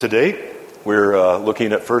Today, we're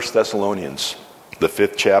looking at 1 Thessalonians, the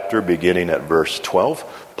 5th chapter, beginning at verse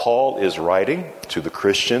 12. Paul is writing to the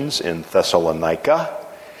Christians in Thessalonica,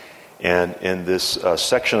 and in this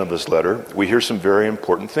section of his letter, we hear some very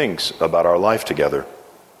important things about our life together.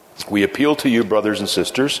 We appeal to you, brothers and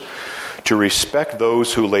sisters, to respect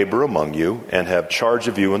those who labor among you and have charge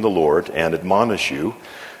of you in the Lord and admonish you.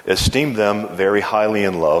 Esteem them very highly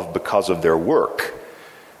in love because of their work.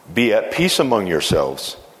 Be at peace among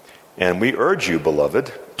yourselves. And we urge you,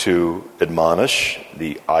 beloved, to admonish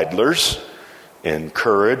the idlers,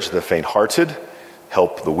 encourage the faint-hearted,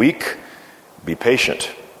 help the weak, be patient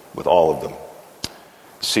with all of them.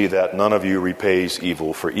 See that none of you repays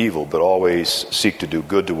evil for evil, but always seek to do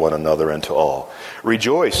good to one another and to all.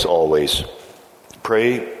 Rejoice always.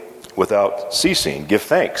 Pray without ceasing. Give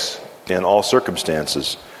thanks in all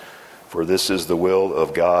circumstances, for this is the will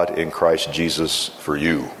of God in Christ Jesus for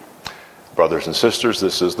you. Brothers and sisters,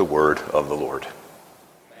 this is the word of the Lord.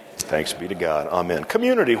 Thanks be to God. Amen.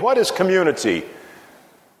 Community. What is community?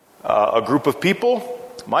 A group of people,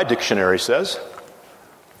 my dictionary says,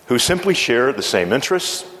 who simply share the same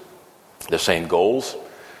interests, the same goals,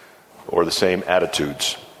 or the same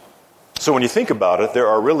attitudes. So when you think about it, there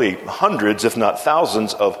are really hundreds, if not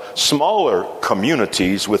thousands, of smaller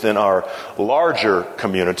communities within our larger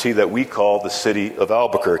community that we call the city of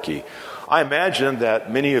Albuquerque. I imagine that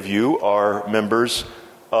many of you are members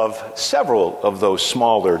of several of those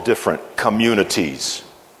smaller, different communities.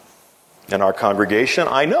 In our congregation,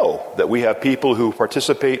 I know that we have people who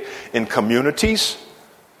participate in communities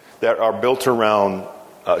that are built around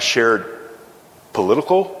shared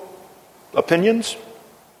political opinions,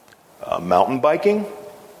 mountain biking,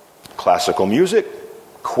 classical music,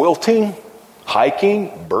 quilting,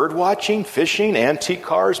 hiking, bird watching, fishing, antique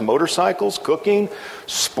cars, motorcycles, cooking,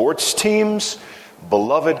 sports teams,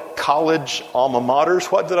 beloved college alma maters.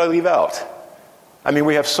 What did I leave out? I mean,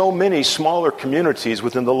 we have so many smaller communities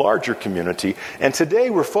within the larger community. And today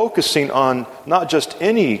we're focusing on not just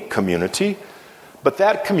any community, but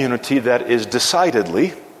that community that is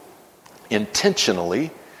decidedly,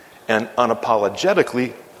 intentionally, and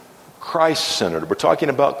unapologetically Christ-centered. We're talking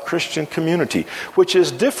about Christian community, which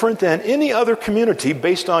is different than any other community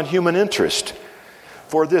based on human interest.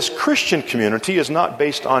 For this Christian community is not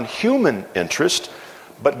based on human interest,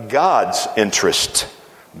 but God's interest.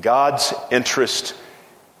 God's interest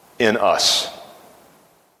in us.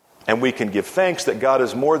 And we can give thanks that God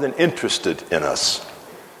is more than interested in us.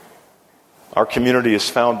 Our community is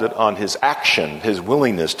founded on His action, His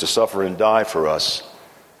willingness to suffer and die for us,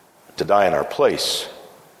 to die in our place,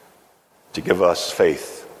 to give us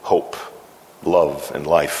faith, hope, love, and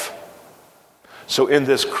life. So in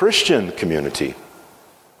this Christian community,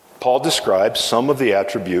 Paul describes some of the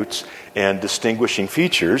attributes and distinguishing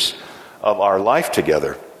features of our life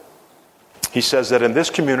together. He says that in this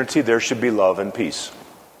community there should be love and peace.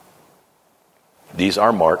 These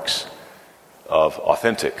are marks of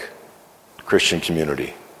authentic Christian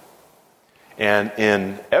community. And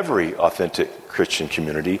in every authentic Christian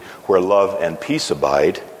community where love and peace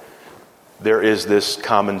abide, there is this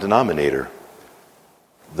common denominator.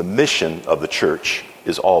 The mission of the church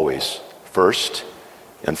is always first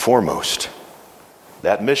and foremost.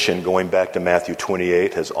 That mission, going back to Matthew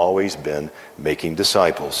 28, has always been making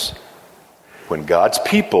disciples. When God's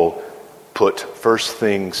people put first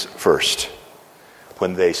things first,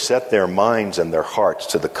 when they set their minds and their hearts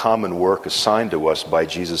to the common work assigned to us by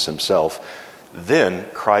Jesus Himself, then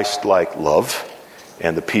Christ-like love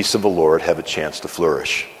and the peace of the Lord have a chance to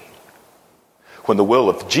flourish. When the will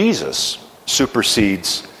of Jesus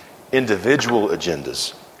supersedes individual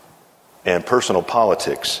agendas and personal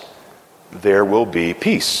politics, there will be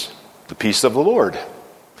peace, the peace of the Lord,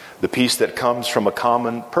 the peace that comes from a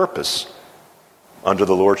common purpose under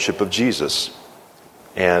the lordship of Jesus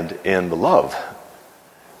and in the love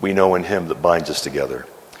we know in Him that binds us together.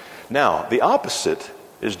 Now, the opposite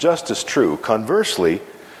is just as true. Conversely,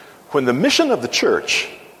 when the mission of the church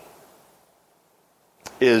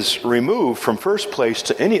is removed from first place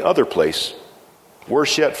to any other place,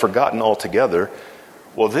 worse yet, forgotten altogether,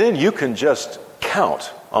 well, then you can just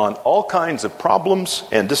count on all kinds of problems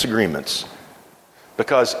and disagreements.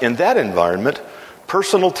 Because in that environment,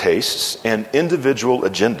 personal tastes and individual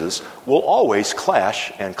agendas will always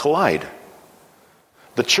clash and collide.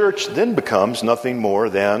 The church then becomes nothing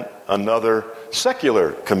more than another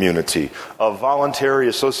secular community, a voluntary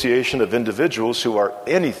association of individuals who are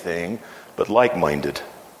anything but like-minded.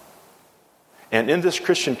 And in this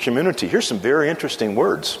Christian community, here's some very interesting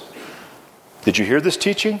words. Did you hear this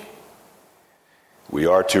teaching? We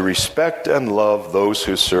are to respect and love those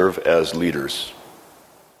who serve as leaders.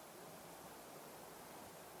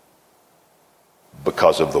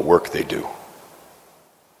 because of the work they do.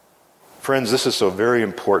 Friends, this is so very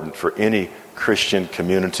important for any Christian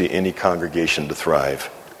community, any congregation to thrive.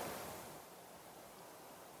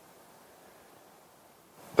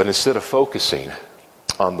 But instead of focusing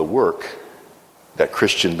on the work that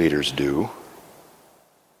Christian leaders do,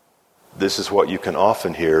 this is what you can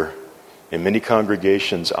often hear in many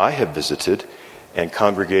congregations I have visited and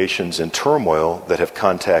congregations in turmoil that have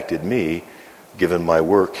contacted me, given my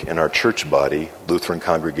work in our church body, Lutheran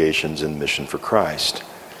Congregations in Mission for Christ.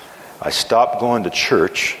 I stopped going to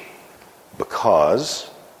church because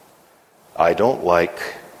I don't like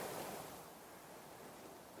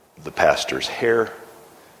the pastor's hair,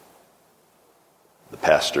 the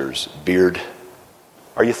pastor's beard.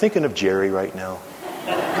 Are you thinking of Jerry right now?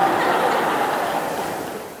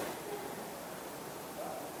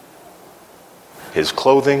 His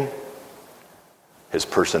clothing, his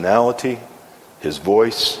personality, his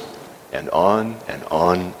voice, and on and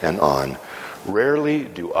on and on. Rarely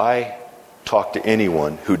do I talk to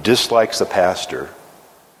anyone who dislikes the pastor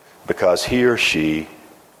because he or she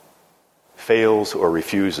fails or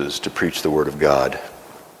refuses to preach the Word of God.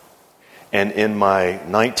 And in my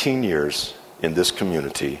 19 years in this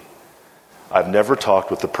community, I've never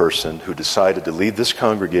talked with a person who decided to leave this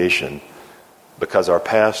congregation because our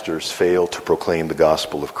pastors fail to proclaim the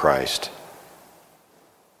gospel of Christ.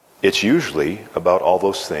 It's usually about all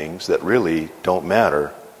those things that really don't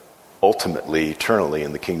matter ultimately, eternally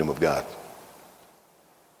in the kingdom of God.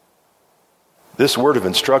 This word of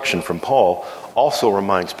instruction from Paul also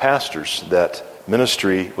reminds pastors that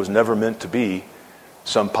ministry was never meant to be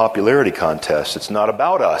some popularity contest. It's not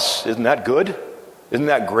about us. Isn't that good? Isn't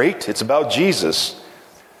that great? It's about Jesus.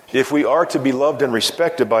 If we are to be loved and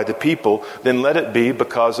respected by the people, then let it be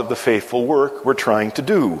because of the faithful work we're trying to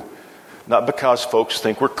do, not because folks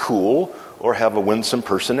think we're cool or have a winsome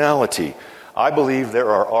personality. I believe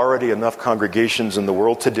there are already enough congregations in the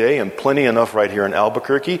world today, and plenty enough right here in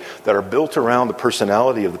Albuquerque, that are built around the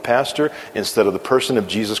personality of the pastor instead of the person of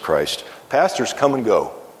Jesus Christ. Pastors come and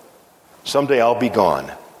go. Someday I'll be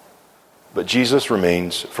gone. But Jesus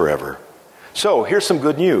remains forever. So here's some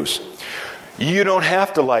good news. You don't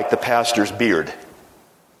have to like the pastor's beard.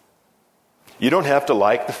 You don't have to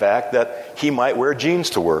like the fact that he might wear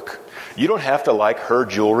jeans to work. You don't have to like her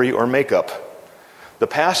jewelry or makeup. The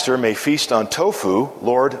pastor may feast on tofu,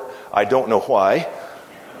 Lord, I don't know why,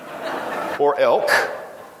 or elk.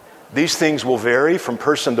 These things will vary from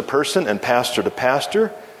person to person and pastor to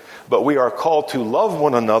pastor, but we are called to love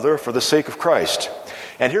one another for the sake of Christ.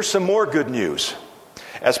 And here's some more good news.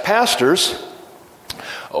 As pastors,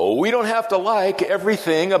 we don't have to like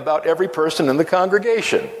everything about every person in the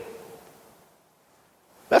congregation.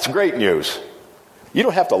 That's great news. You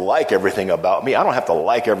don't have to like everything about me. I don't have to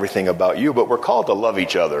like everything about you, but we're called to love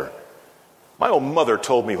each other. My old mother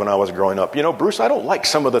told me when I was growing up, Bruce, I don't like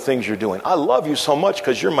some of the things you're doing. I love you so much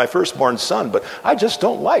because you're my firstborn son, but I just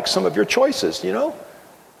don't like some of your choices,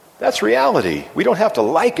 That's reality. We don't have to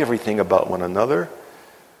like everything about one another,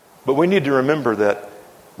 but we need to remember that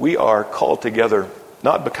we are called together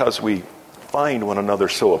not because we find one another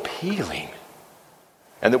so appealing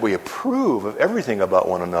and that we approve of everything about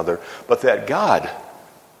one another, but that God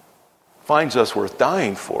finds us worth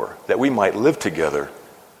dying for, that we might live together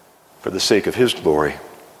for the sake of His glory.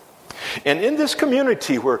 And in this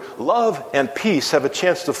community where love and peace have a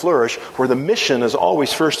chance to flourish, where the mission is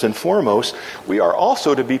always first and foremost, we are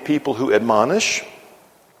also to be people who admonish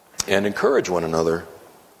and encourage one another.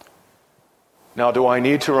 Now, do I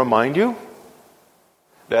need to remind you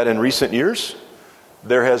that in recent years,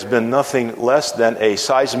 there has been nothing less than a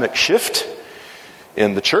seismic shift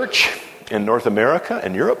in the church in North America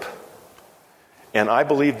and Europe? And I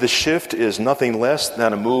believe the shift is nothing less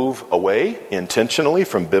than a move away intentionally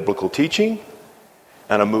from biblical teaching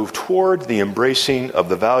and a move toward the embracing of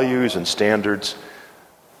the values and standards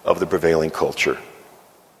of the prevailing culture.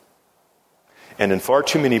 And in far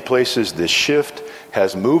too many places, this shift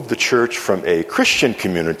has moved the church from a Christian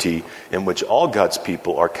community in which all God's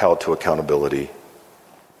people are called to accountability,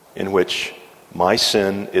 in which my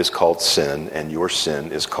sin is called sin and your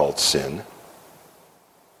sin is called sin,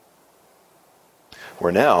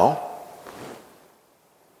 where now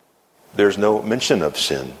there's no mention of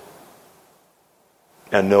sin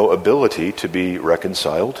and no ability to be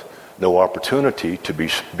reconciled, no opportunity to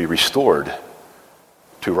be restored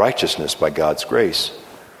to righteousness by God's grace.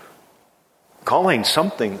 Calling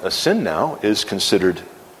something a sin now is considered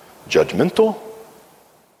judgmental,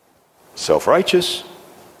 self-righteous,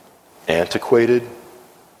 antiquated,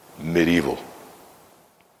 medieval.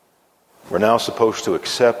 We're now supposed to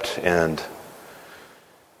accept and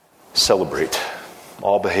celebrate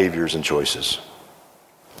all behaviors and choices.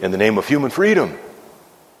 in the name of human freedom.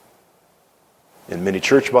 In many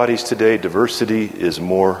church bodies today, diversity is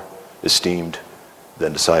more esteemed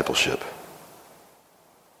than discipleship.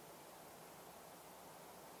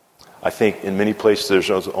 I think in many places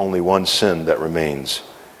there's only one sin that remains,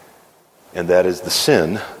 and that is the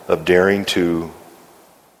sin of daring to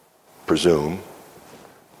presume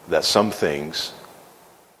that some things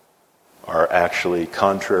are actually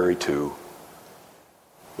contrary to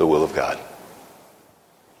the will of God.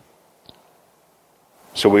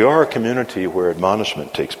 So we are a community where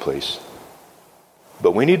admonishment takes place.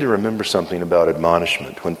 But we need to remember something about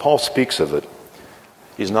admonishment. When Paul speaks of it,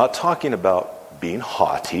 he's not talking about being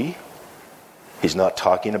haughty. He's not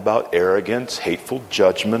talking about arrogance, hateful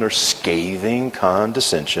judgment, or scathing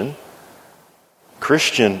condescension.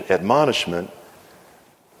 Christian admonishment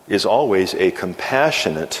is always a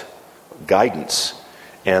compassionate guidance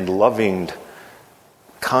and loving,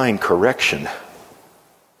 kind correction.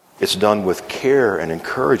 It's done with care and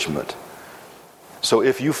encouragement. So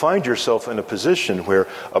if you find yourself in a position where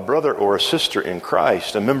a brother or a sister in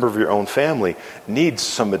Christ, a member of your own family, needs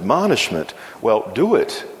some admonishment, well, do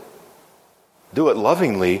it. Do it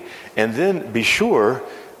lovingly, and then be sure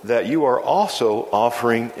that you are also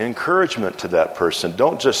offering encouragement to that person.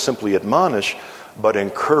 Don't just simply admonish, but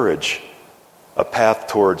encourage a path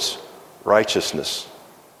towards righteousness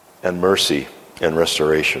and mercy and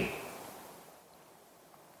restoration.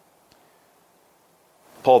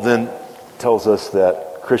 Paul then tells us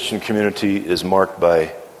that Christian community is marked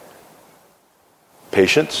by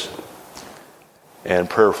patience and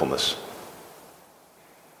prayerfulness.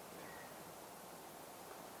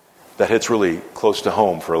 That hits really close to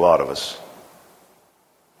home for a lot of us.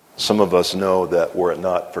 Some of us know that were it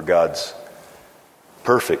not for God's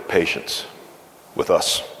perfect patience with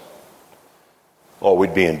us, oh,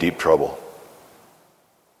 we'd be in deep trouble.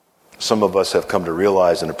 Some of us have come to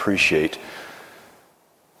realize and appreciate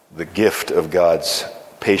the gift of God's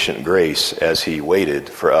patient grace as He waited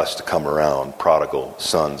for us to come around, prodigal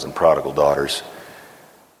sons and prodigal daughters,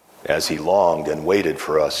 as He longed and waited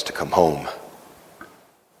for us to come home,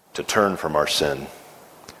 to turn from our sin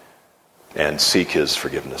and seek His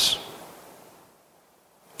forgiveness.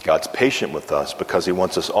 God's patient with us because He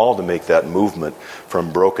wants us all to make that movement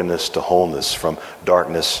from brokenness to wholeness, from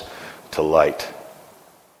darkness to light,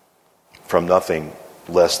 from nothing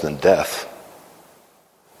less than death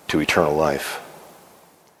to eternal life.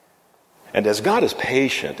 And as God is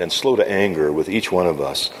patient and slow to anger with each one of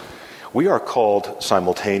us, we are called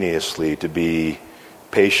simultaneously to be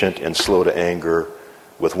patient and slow to anger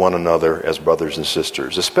with one another as brothers and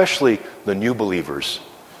sisters, especially the new believers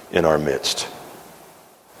in our midst.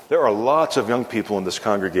 There are lots of young people in this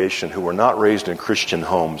congregation who were not raised in Christian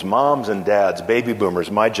homes. Moms and dads, baby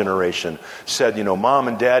boomers, my generation, said, Mom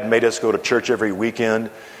and Dad made us go to church every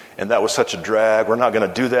weekend, and that was such a drag. We're not going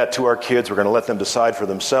to do that to our kids. We're going to let them decide for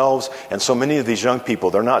themselves. And so many of these young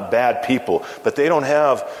people, they're not bad people, but they don't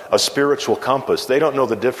have a spiritual compass. They don't know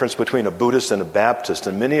the difference between a Buddhist and a Baptist.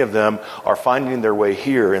 And many of them are finding their way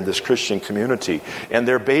here in this Christian community. And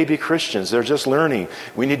they're baby Christians. They're just learning.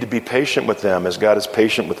 We need to be patient with them as God is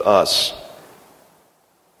patient with us.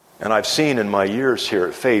 And I've seen in my years here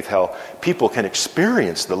at Faith how people can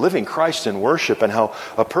experience the living Christ in worship, and how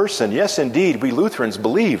a person, yes indeed, we Lutherans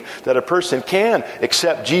believe that a person can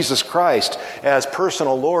accept Jesus Christ as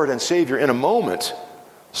personal Lord and Savior in a moment.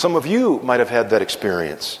 Some of you might have had that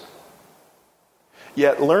experience.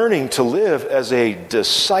 Yet learning to live as a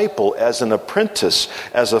disciple, as an apprentice,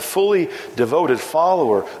 as a fully devoted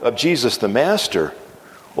follower of Jesus the Master,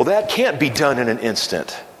 well, that can't be done in an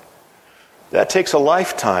instant. That takes a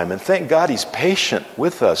lifetime, and thank God He's patient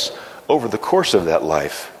with us over the course of that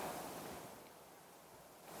life.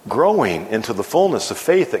 Growing into the fullness of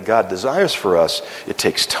faith that God desires for us, it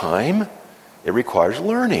takes time, it requires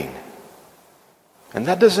learning. And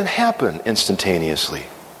that doesn't happen instantaneously.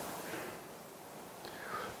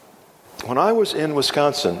 When I was in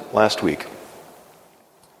Wisconsin last week,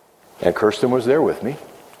 and Kirsten was there with me,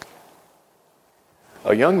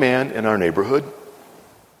 a young man in our neighborhood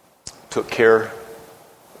took care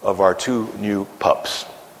of our two new pups,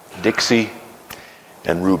 Dixie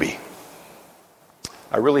and Ruby.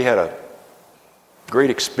 I really had a great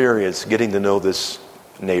experience getting to know this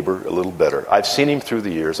neighbor a little better. I've seen him through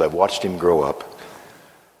the years. I've watched him grow up.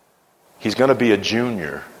 He's going to be a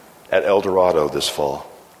junior at El Dorado this fall.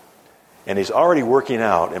 And he's already working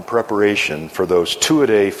out in preparation for those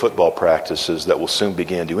two-a-day football practices that will soon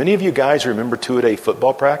begin. Do any of you guys remember two-a-day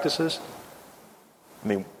football practices? I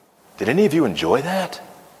mean, did any of you enjoy that?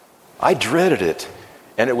 I dreaded it.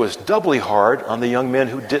 And it was doubly hard on the young men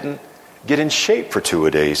who didn't get in shape for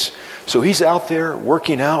two-a-days. So he's out there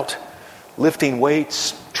working out, lifting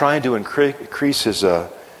weights, trying to increase his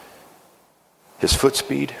foot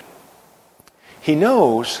speed. He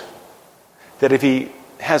knows that if he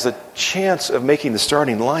has a chance of making the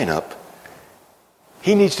starting lineup,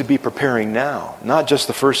 he needs to be preparing now, not just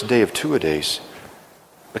the first day of two-a-days.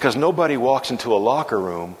 Because nobody walks into a locker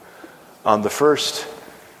room on the first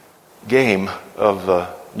game of the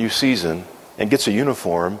new season and gets a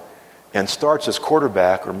uniform and starts as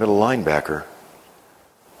quarterback or middle linebacker.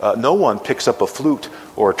 No one picks up a flute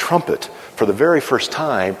or a trumpet for the very first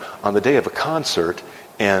time on the day of a concert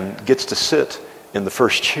and gets to sit in the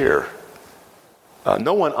first chair.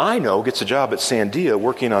 No one I know gets a job at Sandia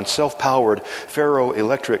working on self-powered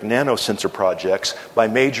ferroelectric nanosensor projects by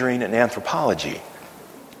majoring in anthropology.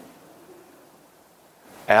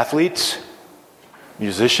 Athletes,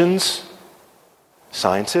 musicians,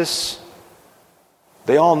 scientists,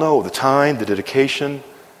 they all know the time, the dedication,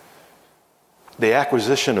 the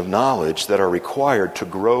acquisition of knowledge that are required to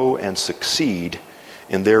grow and succeed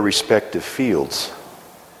in their respective fields.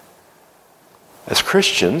 As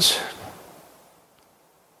Christians,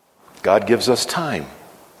 God gives us time.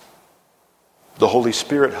 The Holy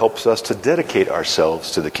Spirit helps us to dedicate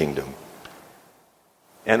ourselves to the kingdom.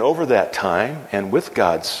 And over that time, and with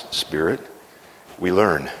God's Spirit, we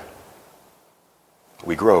learn.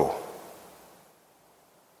 We grow.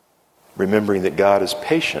 Remembering that God is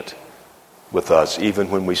patient with us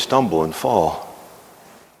even when we stumble and fall.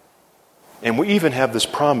 And we even have this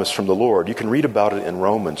promise from the Lord. You can read about it in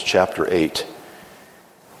Romans chapter 8.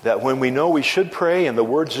 That when we know we should pray and the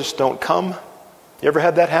words just don't come. You ever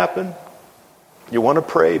had that happen? You want to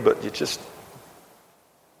pray, but you just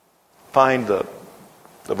find the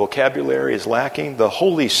vocabulary is lacking. The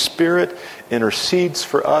Holy Spirit intercedes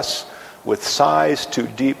for us with sighs too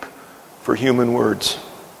deep for human words.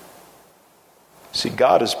 See,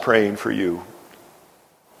 God is praying for you.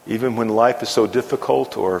 Even when life is so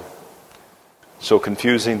difficult or so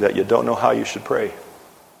confusing that you don't know how you should pray.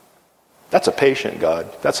 That's a patient God.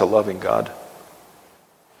 That's a loving God.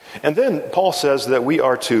 And then Paul says that we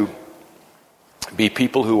are to be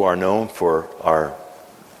people who are known for our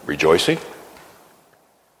rejoicing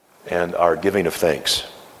and our giving of thanks.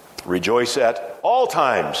 Rejoice at all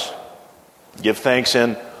times. Give thanks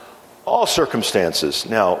in all circumstances.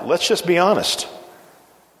 Now, let's just be honest.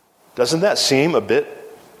 Doesn't that seem a bit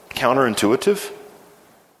counterintuitive?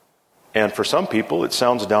 And for some people, it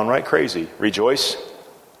sounds downright crazy. Rejoice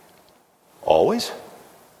always?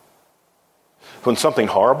 When something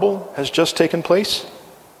horrible has just taken place?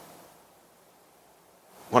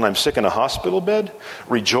 When I'm sick in a hospital bed?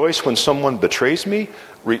 Rejoice when someone betrays me?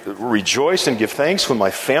 Rejoice and give thanks when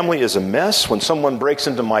my family is a mess? When someone breaks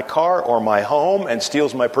into my car or my home and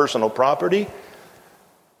steals my personal property?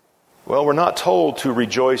 Well, we're not told to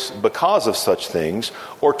rejoice because of such things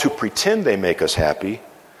or to pretend they make us happy,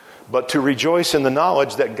 but to rejoice in the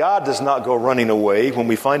knowledge that God does not go running away when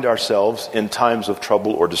we find ourselves in times of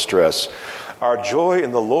trouble or distress. Our joy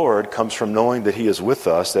in the Lord comes from knowing that He is with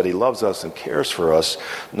us, that He loves us and cares for us,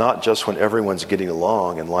 not just when everyone's getting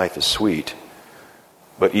along and life is sweet,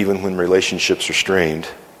 but even when relationships are strained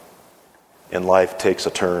and life takes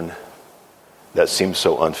a turn that seems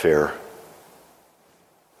so unfair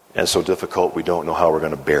and so difficult we don't know how we're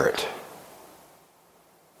going to bear it.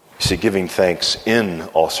 You see, giving thanks in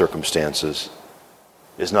all circumstances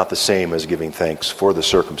is not the same as giving thanks for the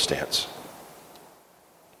circumstance.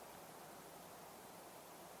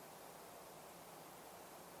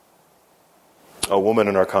 A woman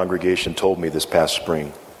in our congregation told me this past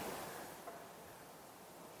spring,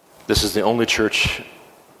 this is the only church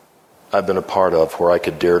I've been a part of where I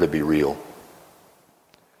could dare to be real.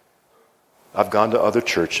 I've gone to other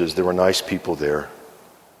churches, there were nice people there.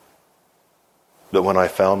 But when I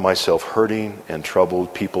found myself hurting and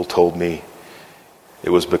troubled, people told me it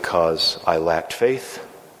was because I lacked faith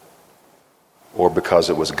or because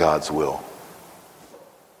it was God's will.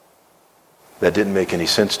 That didn't make any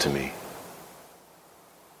sense to me.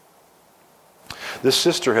 This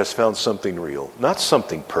sister has found something real, not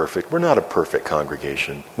something perfect. We're not a perfect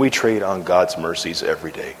congregation. We trade on God's mercies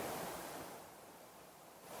every day.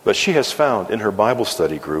 But she has found in her Bible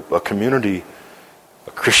study group a community,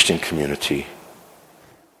 a Christian community,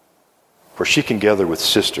 where she can gather with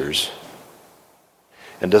sisters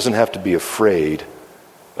and doesn't have to be afraid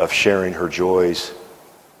of sharing her joys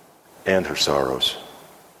and her sorrows.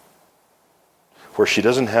 Where she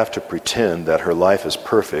doesn't have to pretend that her life is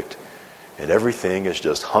perfect and everything is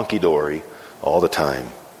just hunky-dory all the time.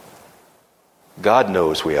 God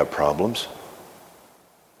knows we have problems.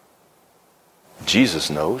 Jesus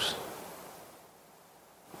knows.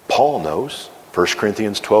 Paul knows. 1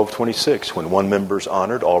 Corinthians 12:26, when one member is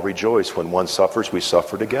honored, all rejoice. When one suffers, we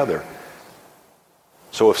suffer together.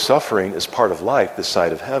 So if suffering is part of life this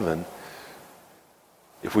side of heaven,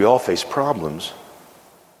 if we all face problems,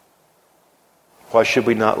 why should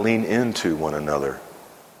we not lean into one another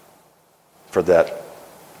for that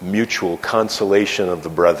mutual consolation of the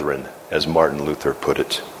brethren, as Martin Luther put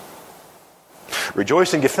it?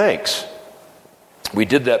 Rejoice and give thanks. We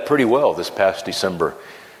did that pretty well this past December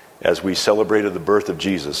as we celebrated the birth of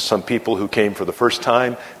Jesus. Some people who came for the first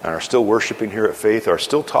time and are still worshiping here at Faith are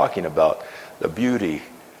still talking about the beauty,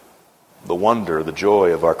 the wonder, the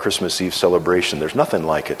joy of our Christmas Eve celebration. There's nothing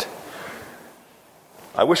like it.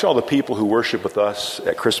 I wish all the people who worship with us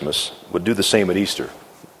at Christmas would do the same at Easter.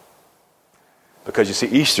 Because you see,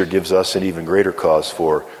 Easter gives us an even greater cause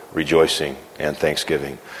for rejoicing and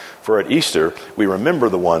thanksgiving. For at Easter, we remember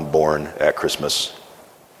the one born at Christmas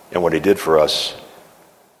and what he did for us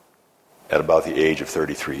at about the age of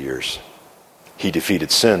 33 years. He defeated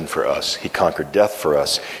sin for us. He conquered death for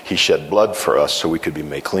us. He shed blood for us so we could be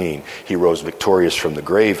made clean. He rose victorious from the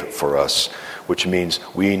grave for us, which means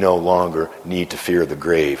we no longer need to fear the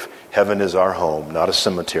grave. Heaven is our home, not a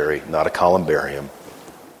cemetery, not a columbarium.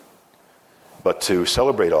 But to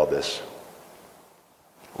celebrate all this,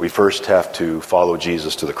 we first have to follow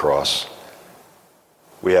Jesus to the cross.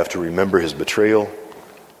 We have to remember his betrayal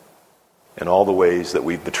and all the ways that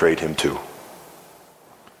we've betrayed him too.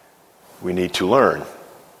 We need to learn,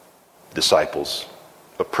 disciples,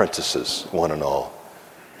 apprentices, one and all,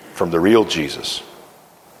 from the real Jesus,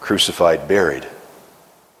 crucified, buried,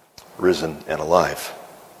 risen, and alive.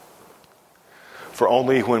 For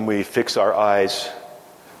only when we fix our eyes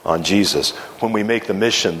on Jesus, when we make the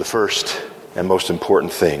mission the first and most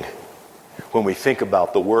important thing, when we think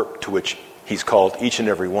about the work to which he's called each and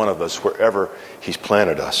every one of us wherever he's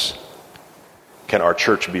planted us, can our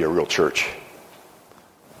church be a real church,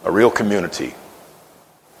 a real community,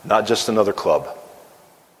 not just another club,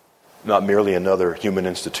 not merely another human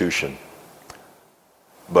institution,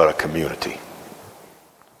 but a community,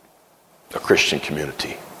 a Christian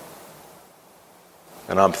community.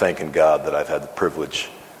 And I'm thanking God that I've had the privilege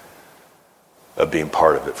of being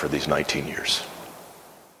part of it for these 19 years.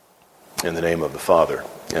 In the name of the Father,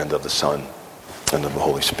 and of the Son, and of the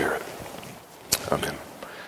Holy Spirit. Amen.